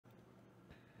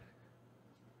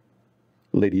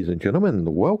Ladies and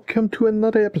gentlemen, welcome to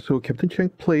another episode of Captain Chang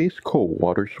Plays Cold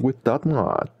Waters with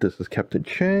DotMod. This is Captain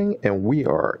Chang, and we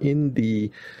are in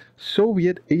the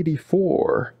Soviet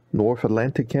 84 North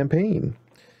Atlantic campaign.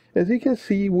 As you can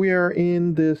see, we are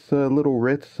in this little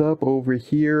red sub over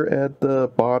here at the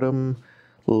bottom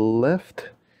left,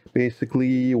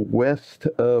 basically west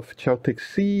of Celtic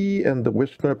Sea and the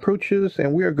western approaches,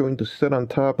 and we are going to sit on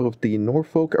top of the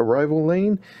Norfolk arrival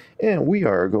lane, and we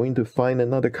are going to find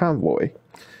another convoy.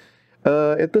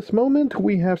 At this moment,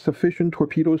 we have sufficient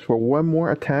torpedoes for one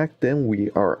more attack, then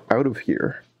we are out of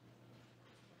here.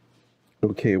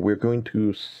 Okay, we're going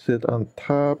to sit on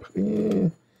top.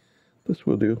 This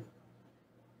will do.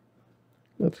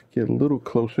 Let's get a little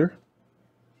closer.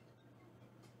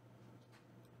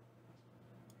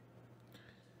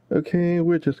 Okay,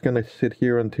 we're just gonna sit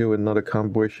here until another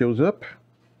convoy shows up.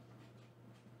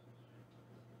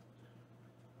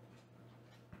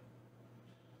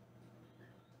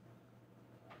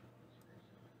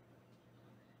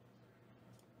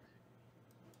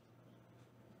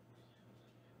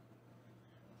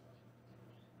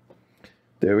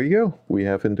 There we go. We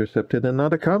have intercepted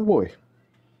another convoy.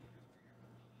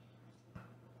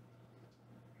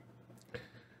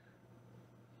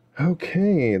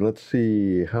 Okay, let's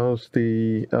see. How's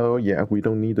the... Oh, yeah, we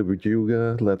don't need the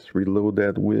Virgiuga. Let's reload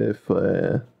that with...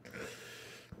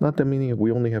 not that many.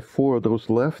 We only have 4 of those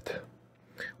left.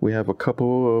 We have a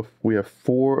couple of... We have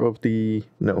 4 of the...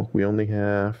 No, we only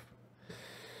have...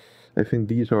 I think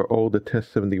these are all the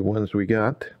Test 71s we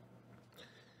got.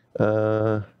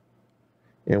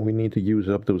 And we need to use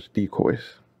up those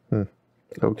decoys.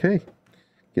 Okay.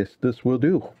 Guess this will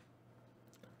do.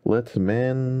 Let's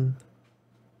man...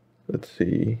 Let's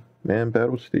see. Man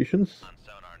battle stations.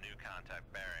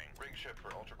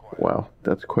 Wow,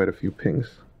 that's quite a few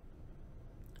pings.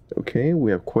 Okay,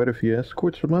 we have quite a few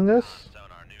escorts among us.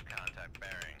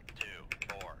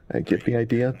 I get the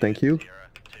idea, thank you.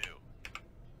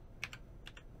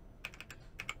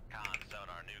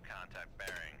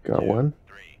 Got one.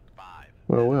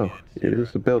 Well, it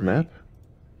is the Belknap.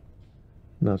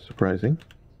 Not surprising.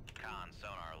 Con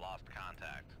sonar lost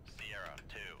contact. Sierra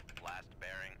 2, last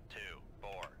bearing 2,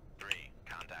 4, 3,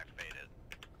 contact faded.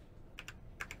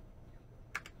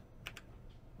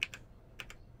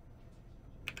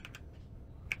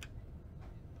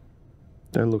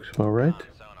 That looks about right. Con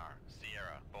sonar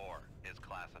Sierra 4 is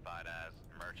classified as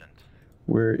merchant.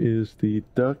 Where is the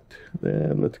duct?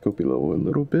 Let's go below a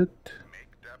little bit.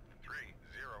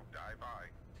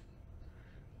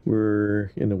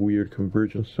 We're in a weird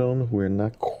convergence zone. We're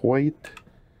not quite.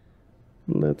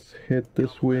 Let's head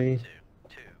this way.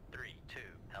 232,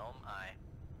 helm I.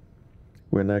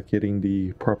 We're not getting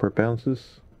the proper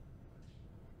bounces.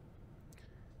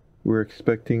 We're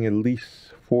expecting at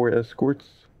least 4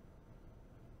 escorts.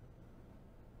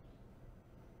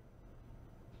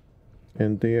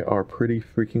 And they are pretty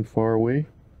freaking far away.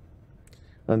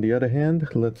 On the other hand,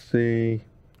 let's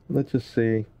just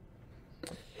say,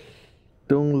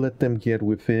 don't let them get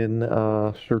within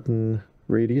a certain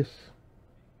radius.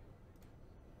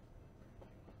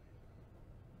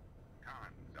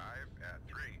 Con, dive at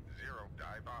 30,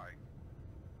 dive I.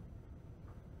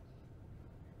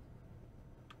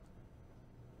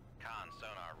 Con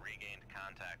sonar regained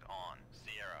contact on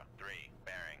Sierra 3,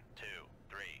 bearing 2,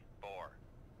 3,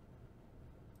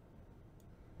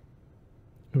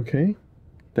 4. Okay,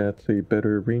 that's a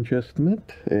better range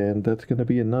estimate, and that's going to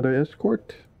be another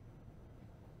escort.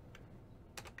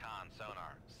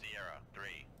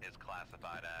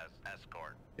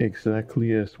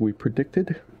 Exactly as we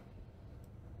predicted.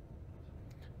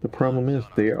 The problem is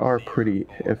they are pretty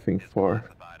effing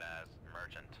far.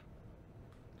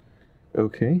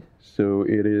 Okay, so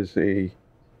it is a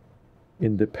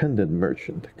independent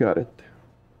merchant. Got it.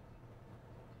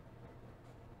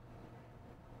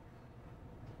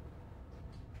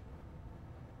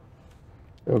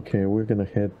 Okay, we're gonna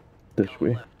head this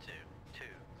way.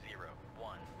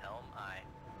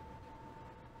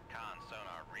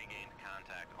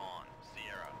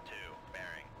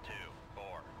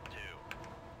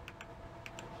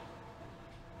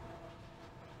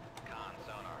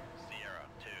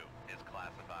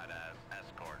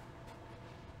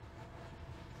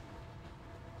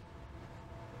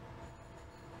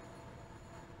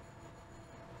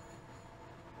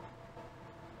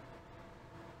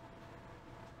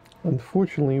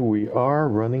 Unfortunately, we are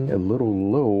running a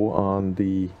little low on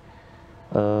the...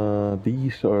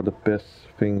 these are the best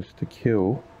things to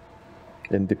kill.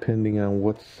 And depending on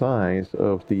what size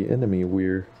of the enemy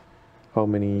how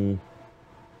many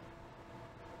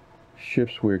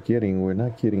ships we're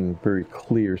not getting very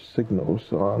clear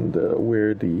signals on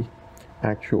where the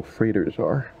actual freighters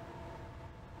are.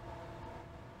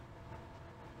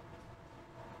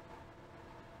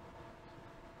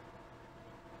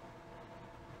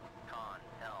 Con,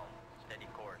 helm, steady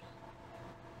course.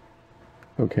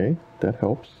 Okay, that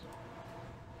helps.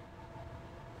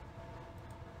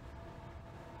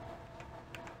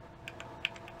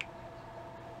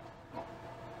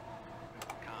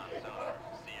 Con sonar,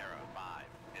 Sierra 5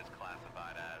 is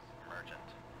classified as merchant.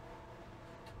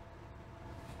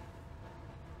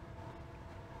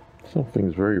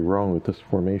 Something's very wrong with this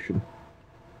formation.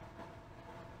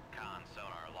 Con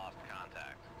sonar lost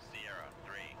contact. Sierra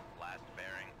 3, last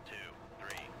bearing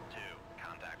 232,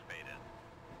 contact faded.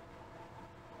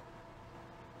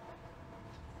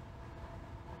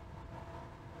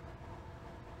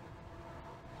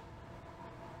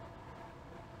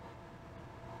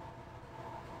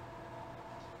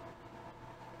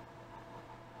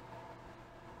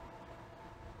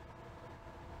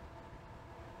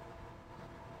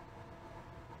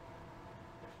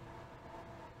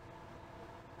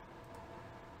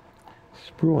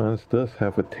 Spruance does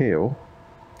have a tail.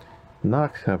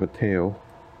 Knox have a tail.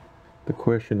 The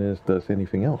question is, does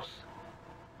anything else?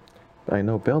 I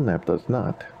know Belknap does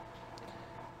not.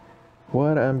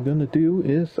 What I'm going to do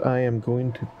is I am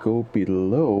going to go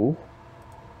below,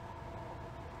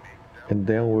 and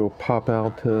then we'll pop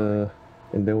out, and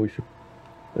then we should,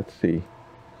 let's see.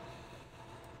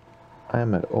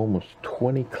 I'm at almost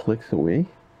 20 clicks away.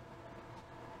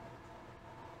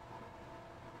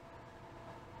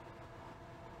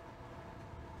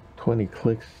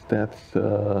 That's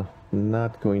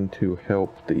not going to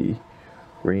help the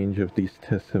range of these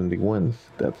T-71s.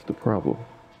 That's the problem.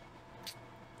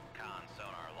 Con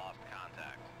sonar lost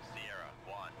contact. Sierra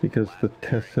 1. Because the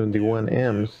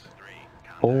T-71Ms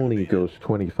only goes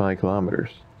 25 kilometers,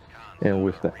 and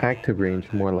with the active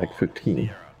range more like 15.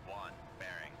 Sierra 1,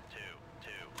 bearing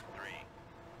 223.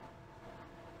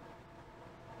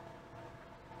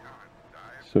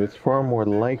 So it's far more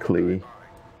likely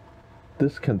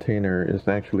this container is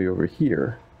actually over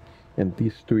here, and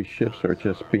these three ships are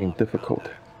just being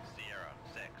difficult. Sierra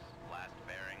 6, last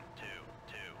bearing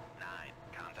 229,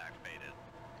 contact faded.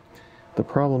 The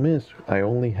problem is I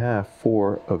only have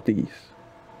 4 of these.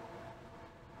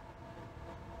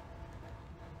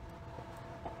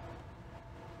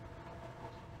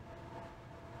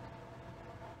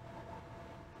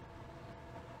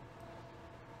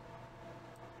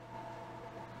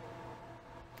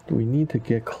 We need to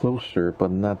get closer,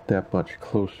 but not that much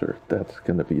closer. That's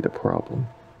gonna be the problem.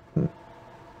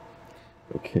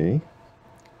 Okay.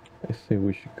 I say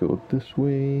we should go this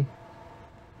way.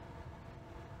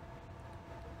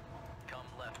 Come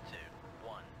left to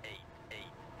 188,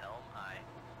 helm high.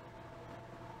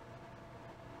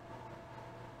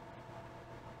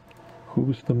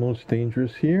 Who's the most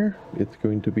dangerous here? It's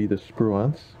going to be the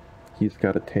Spruance. He's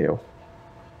got a tail.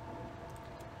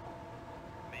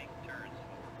 Make turns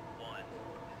for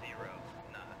 10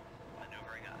 knot.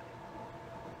 Maneuvering aye.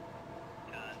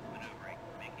 Con maneuvering,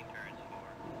 making turns for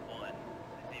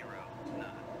 10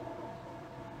 knot.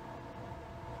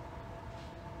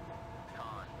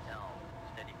 Con helm,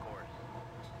 steady course.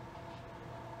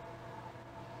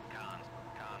 Con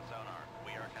sonar,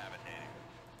 we are cavitating.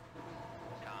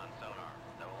 Con sonar,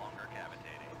 no longer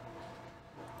cavitating.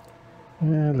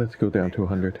 Let's go down to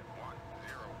 100. 100,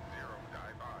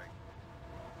 dive by.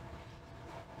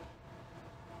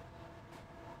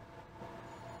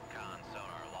 Con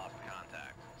sonar lost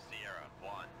contact. Sierra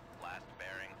 1, last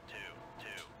bearing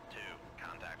 222,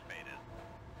 contact faded.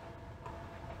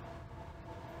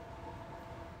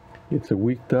 It's a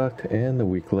weak duct and a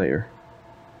weak layer.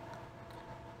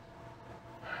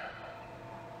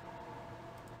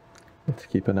 Let's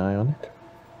keep an eye on it.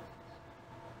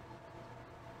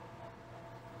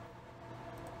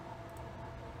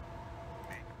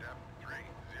 Make depth 300,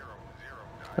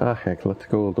 Ah, heck, let's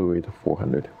go all the way to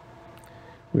 400.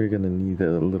 We're gonna need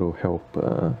a little help.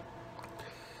 Let's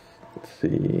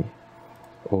see.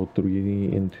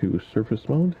 O3 into surface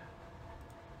mode,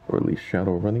 or at least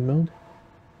shadow running mode.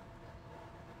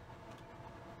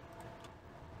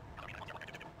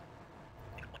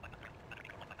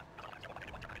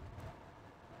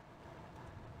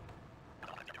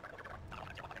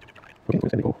 Okay,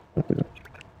 let's go.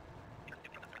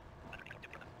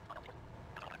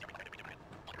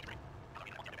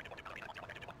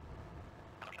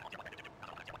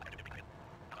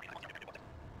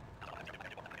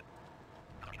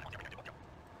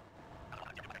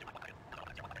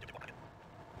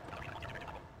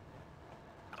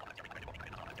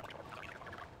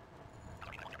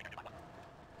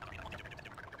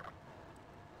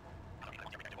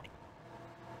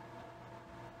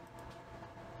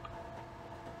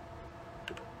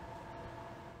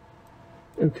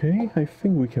 Okay, I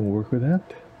think we can work with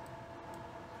that.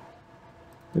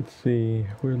 Let's see,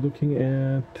 we're looking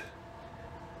at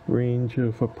range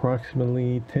of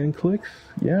approximately 10 clicks.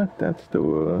 Yeah, that's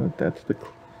the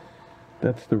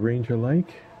range I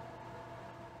like.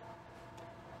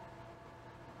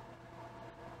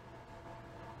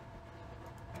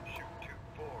 Shoot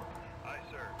 2-4, aye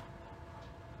sir.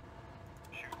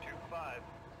 Shoot 2-5,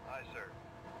 aye sir.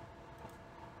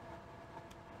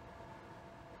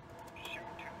 Shoot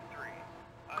 2-3,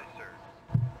 aye sir.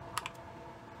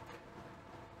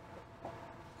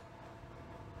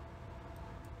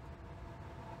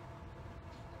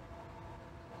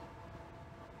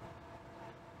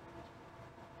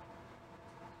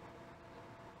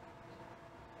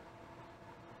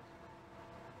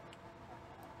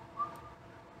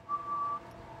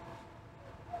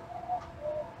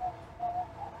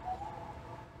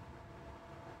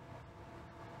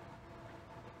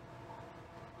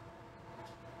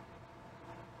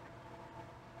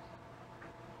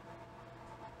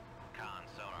 Con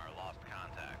sonar lost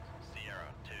contact.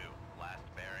 Sierra 2, last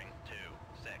bearing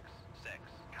 266.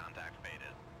 Contact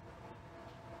faded.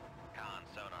 Con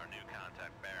sonar new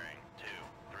contact bearing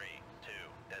 232.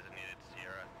 Designated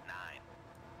Sierra 9.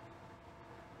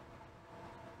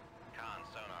 Con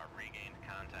sonar regained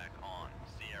contact on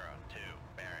Sierra 2,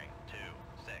 bearing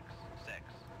 266.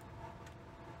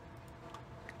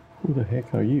 Who the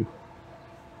heck are you?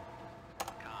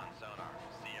 Con sonar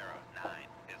Sierra 9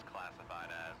 is classified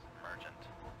as merchant.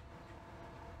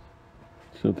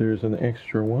 So there's an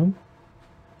extra one.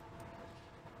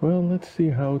 Well, let's see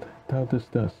how this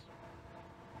does.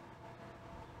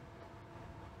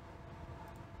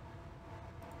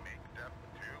 Make depth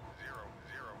 200,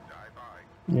 dive by.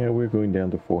 Yeah, we're going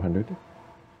down to 400.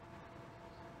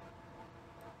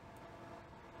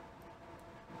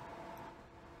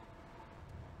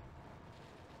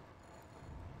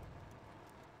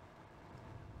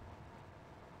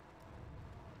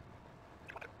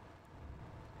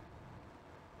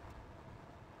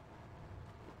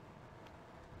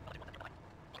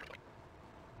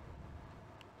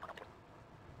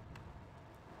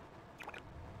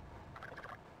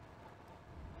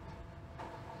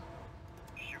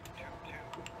 Shoot 2-2,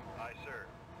 aye sir.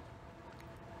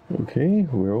 Okay,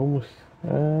 we're almost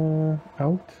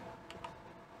out.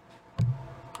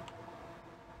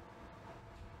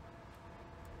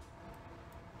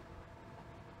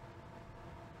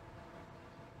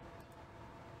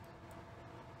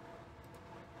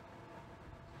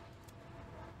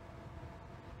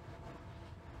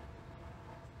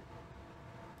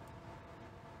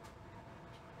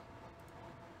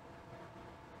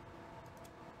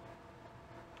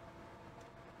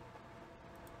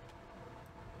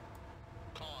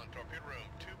 Con, torpedo room,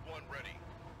 tube 1 ready.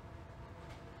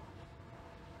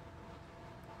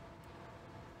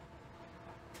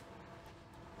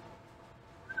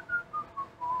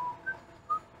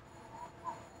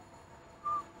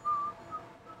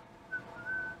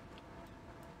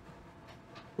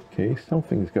 Okay,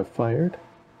 something's got fired.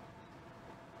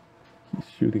 He's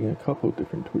shooting a couple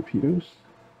different torpedoes.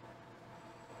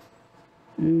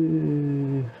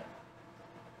 Yeah.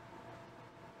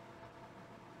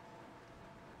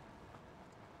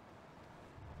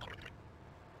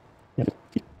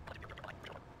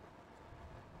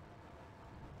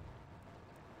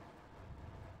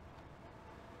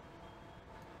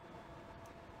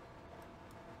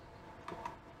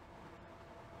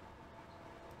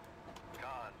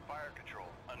 Con, fire control,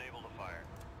 unable to fire.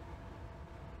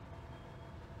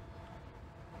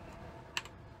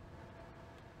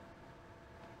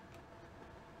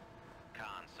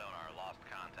 Con sonar lost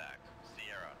contact.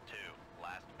 Sierra 2,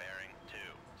 last bearing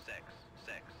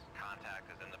 266. Contact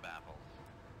is in the baffles.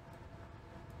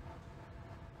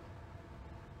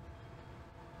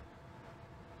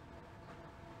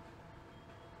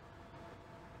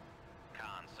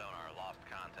 Con sonar lost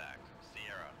contact.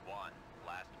 Sierra 1,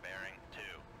 last bearing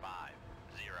 250.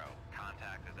 Contact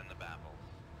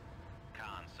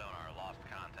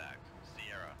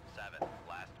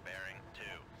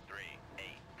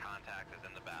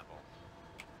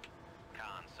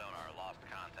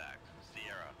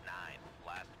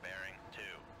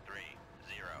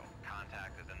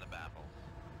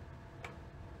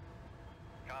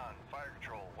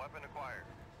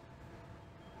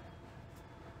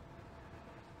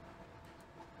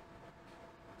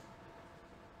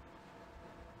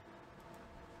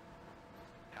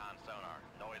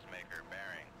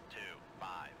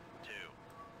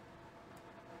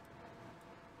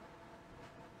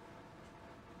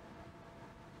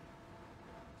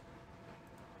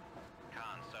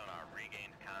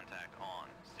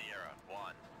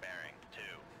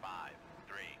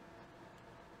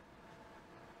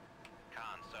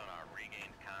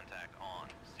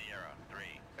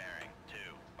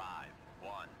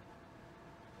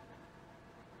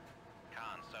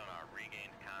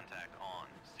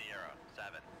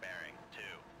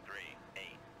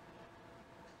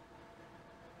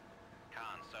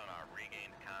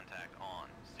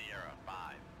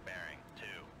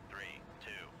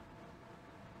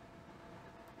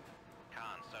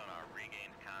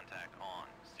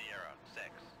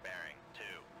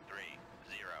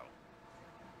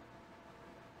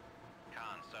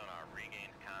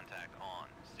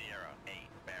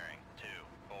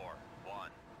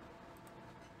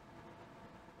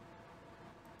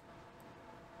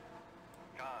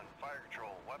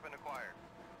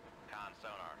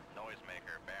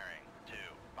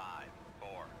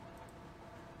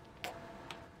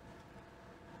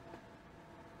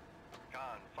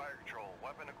fire control,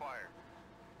 weapon acquired.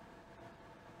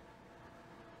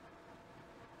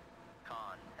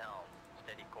 Con, helm,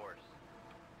 steady course.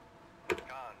 Con,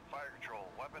 fire control,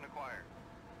 weapon acquired.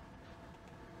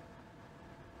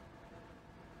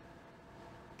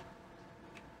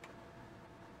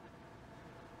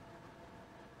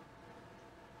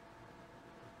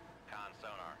 Con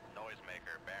sonar,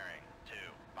 noisemaker, bearing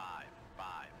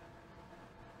 255.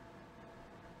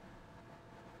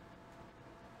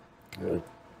 Good.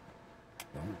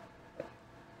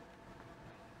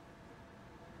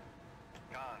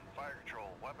 Con, fire control,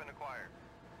 weapon acquired.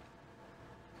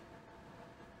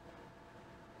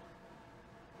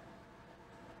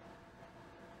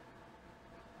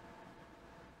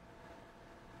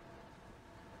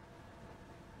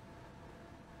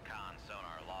 Con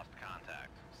sonar, lost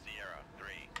contact. Sierra 3,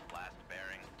 last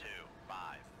bearing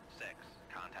 256.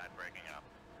 Contact breaking up.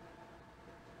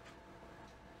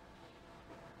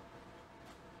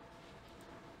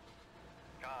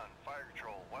 Con, fire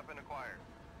control, weapon acquired.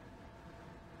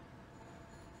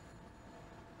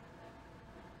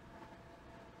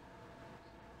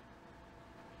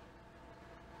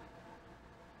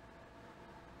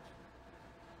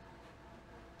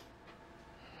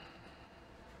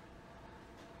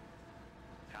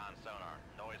 Con sonar,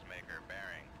 noisemaker,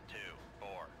 bearing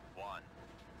 241.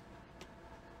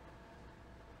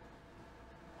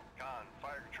 Con,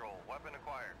 fire control, weapon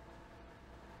acquired.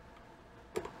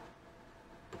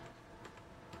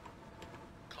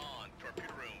 Con,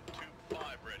 torpedo room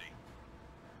 25 ready.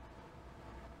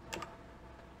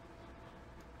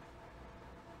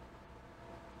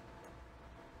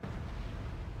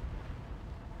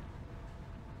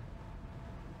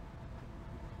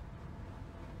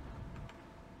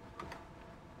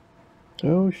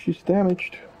 Oh, she's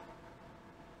damaged.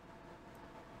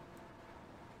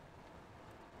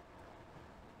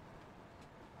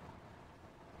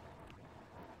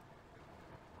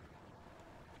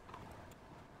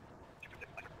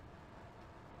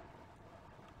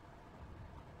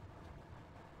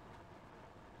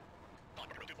 Con,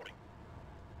 torpedo 240.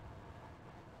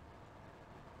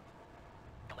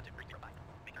 Con, 2305.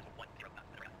 Meters 105.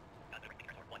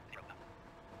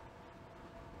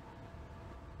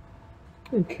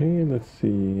 Okay, let's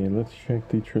see. Let's check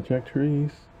the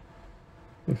trajectories.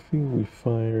 I think we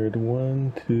fired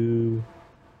 1, 2,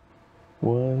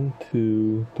 1,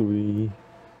 2, 3.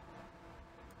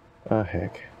 Ah,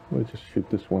 heck. We'll just shoot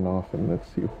this one off and let's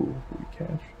see who we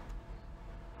catch.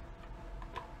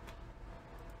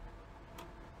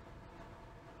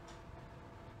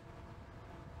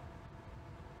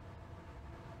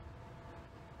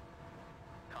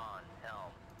 Con,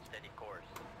 helm, steady course.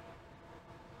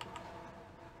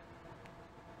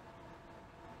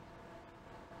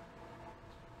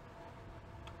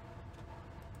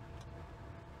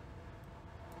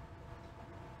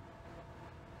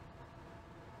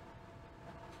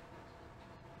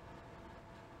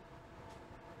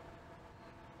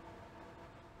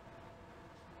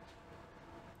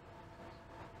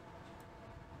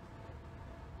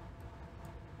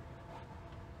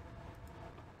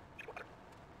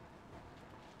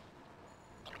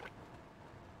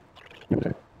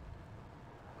 Okay.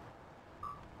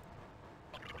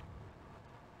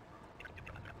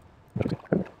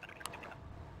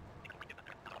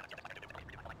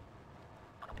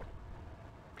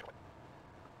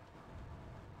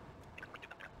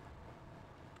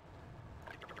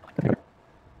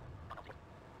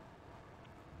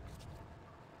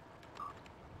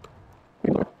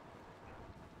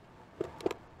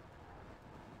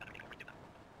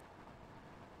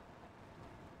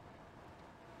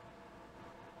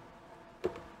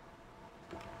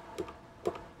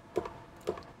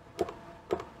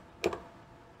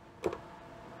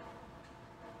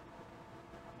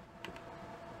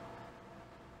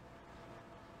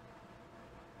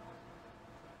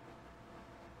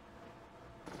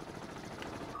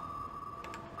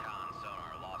 Con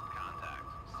sonar, lost contact.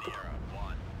 Sierra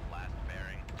 1, last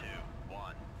bearing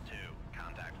 212.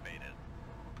 Contact faded.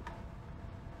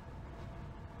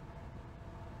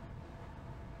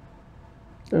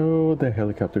 Oh, the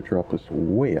helicopter dropped us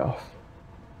way off.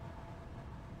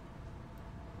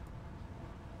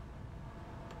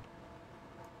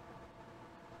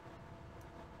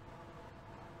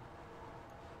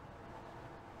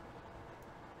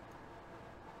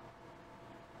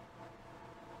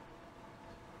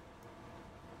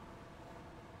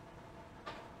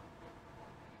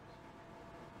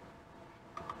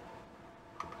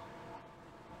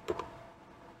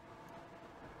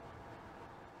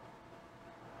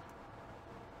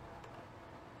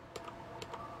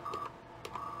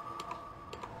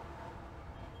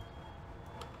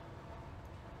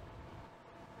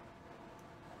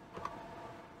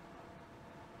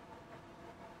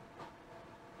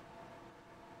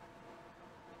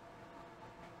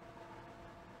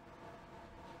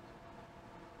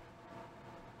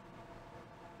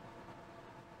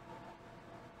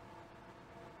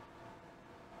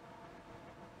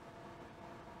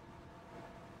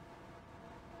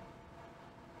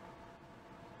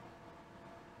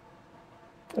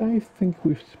 I think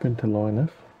we've sprinted long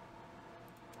enough.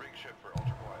 Rig shift for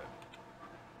ultra quiet.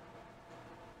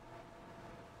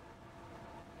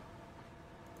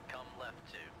 Come left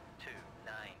to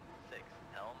 296,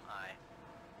 helm aye.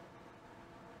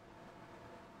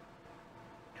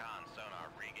 Con sonar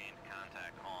regained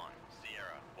contact on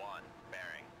Sierra 1,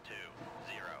 bearing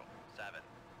 207.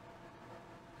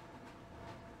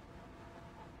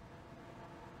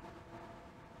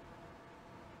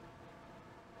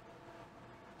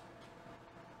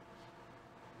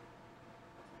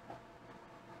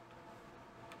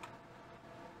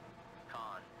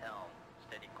 Con, helm,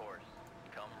 steady course.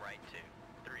 Come right to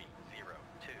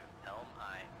 302, helm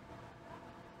aye.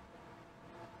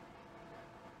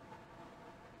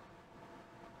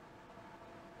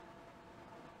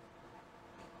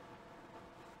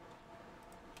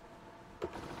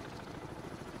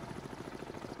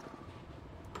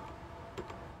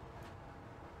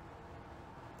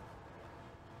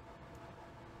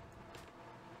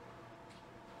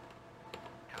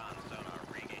 Con sonar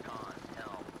regain. Con,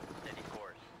 helm, steady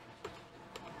course.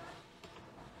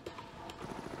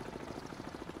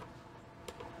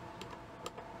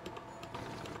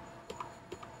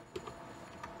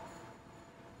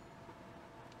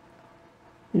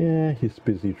 Yeah, he's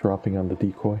busy dropping on the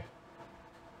decoy.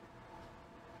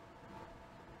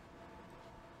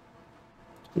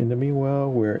 In the meanwhile,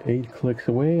 we're 8 clicks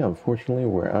away. Unfortunately,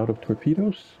 we're out of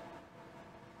torpedoes.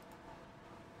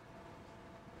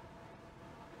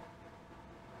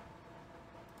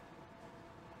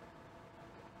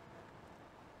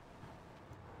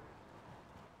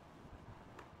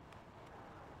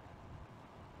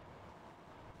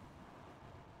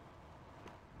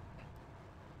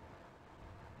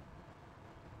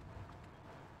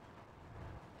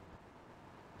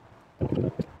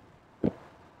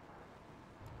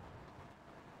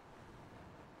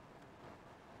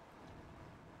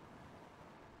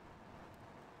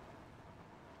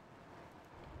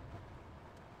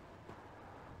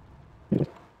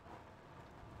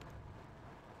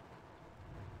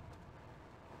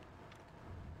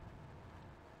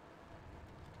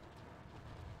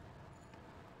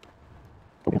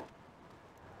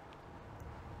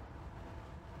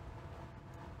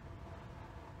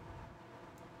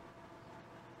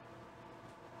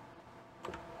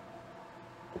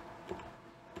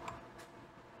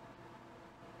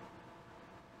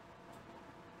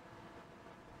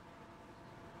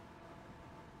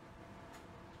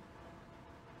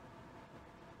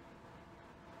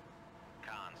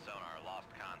 Con sonar lost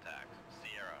contact.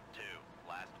 Sierra 2,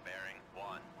 last bearing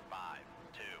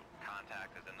 152.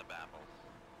 Contact is in the baffles.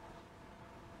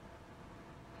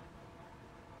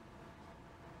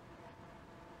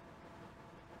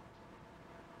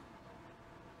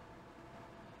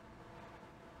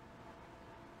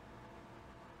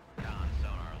 Con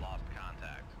sonar lost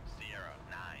contact. Sierra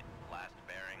 9, last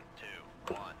bearing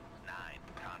 219.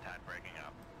 Contact breaking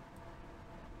up.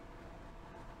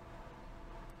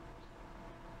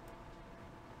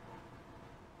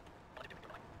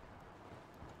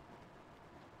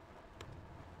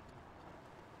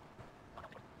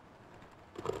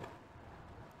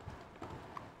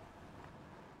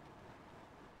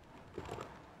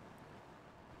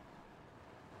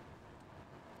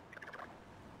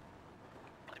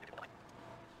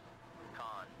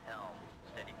 Con, helm,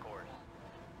 steady course.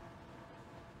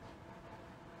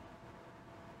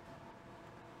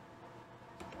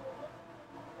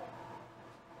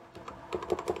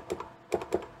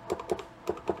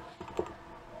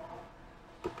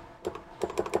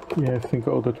 Yeah, I think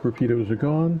all the torpedoes are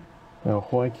gone. Now,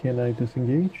 why can't I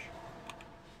disengage?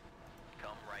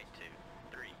 Come right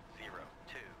to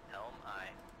 302, helm aye.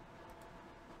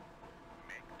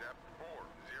 Make depth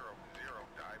 400,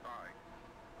 dive aye.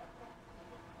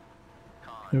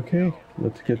 Con, Okay, helm,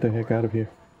 let's get the steady heck out of here.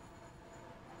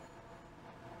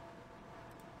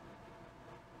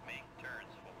 Make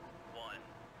turns for 15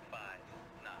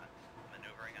 knots.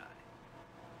 Maneuvering aye.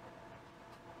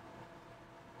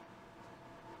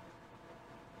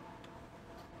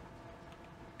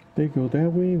 They go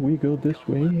that way, we go this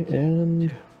way, and...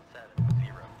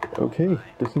 270, Okay,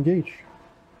 aye. disengage.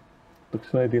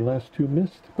 Looks like the last two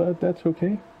missed, but that's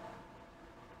okay.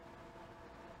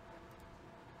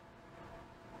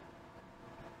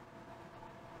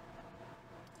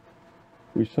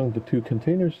 We sunk the 2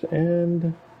 containers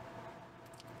and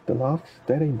the Knox.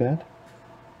 That ain't bad.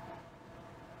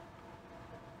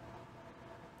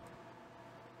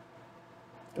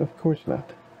 Of course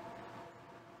not.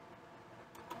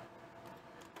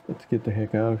 Let's get the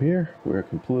heck out of here. We're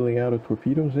completely out of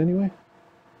torpedoes anyway.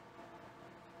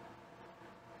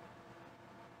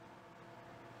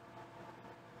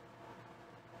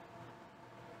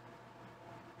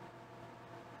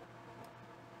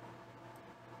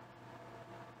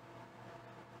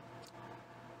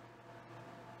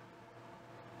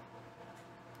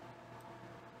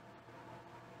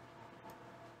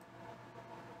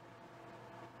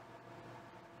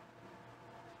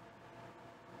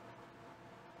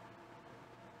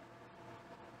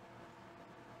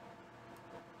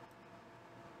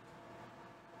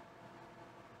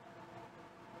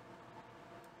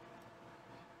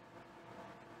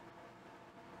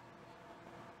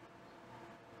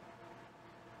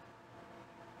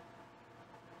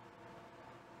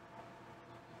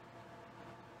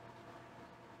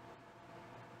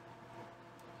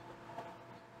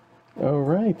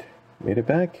 Alright, made it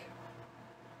back.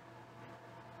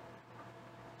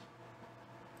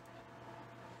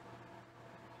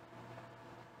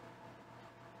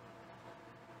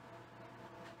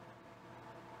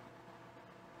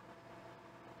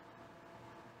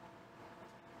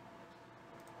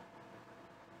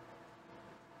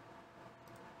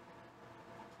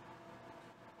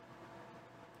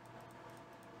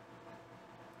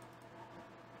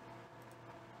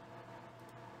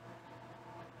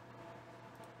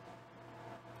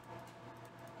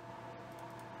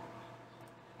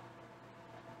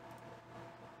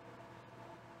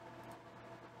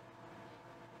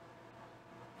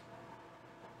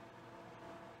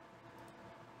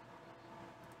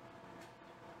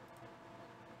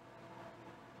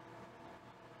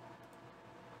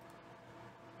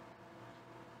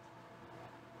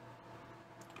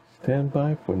 Stand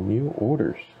by for new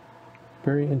orders.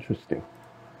 Very interesting.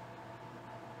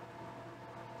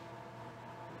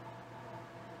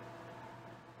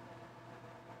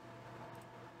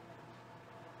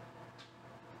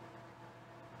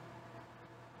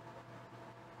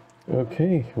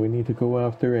 Okay, we need to go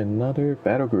after another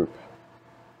battle group.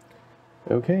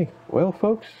 Okay, well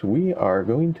folks, we are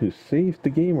going to save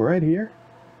the game right here.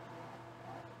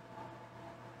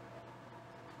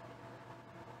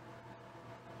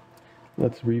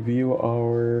 Let's review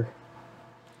our...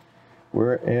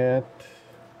 We're at...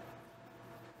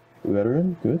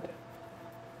 Veteran, good.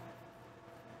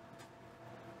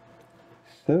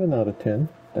 7 out of 10,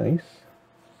 nice.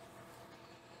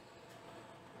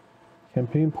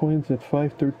 Campaign points at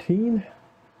 513.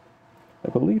 I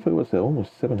believe it was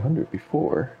almost 700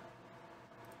 before.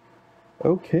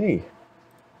 Okay.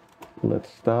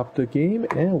 Let's stop the game,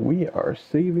 and we are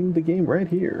saving the game right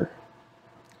here.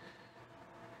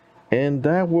 And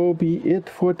that will be it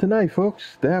for tonight,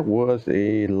 folks. That was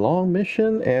a long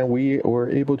mission, and we were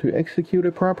able to execute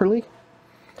it properly.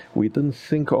 We didn't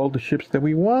sink all the ships that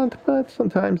we want, but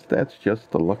sometimes that's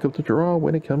just the luck of the draw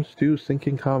when it comes to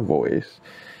sinking convoys.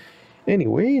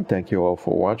 Anyway, thank you all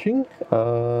for watching.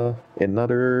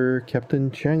 Another Captain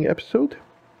Chang episode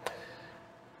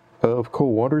of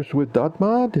Cold Waters with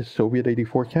DotMod, Soviet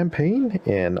 84 campaign,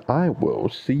 and I will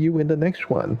see you in the next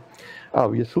one.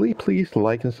 Obviously, please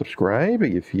like and subscribe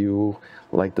if you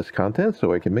like this content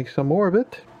so I can make some more of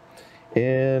it.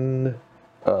 And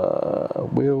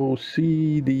we'll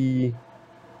see the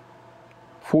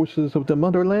forces of the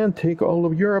motherland take all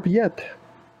of Europe yet.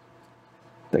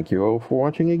 Thank you all for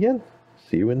watching again.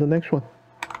 See you in the next one.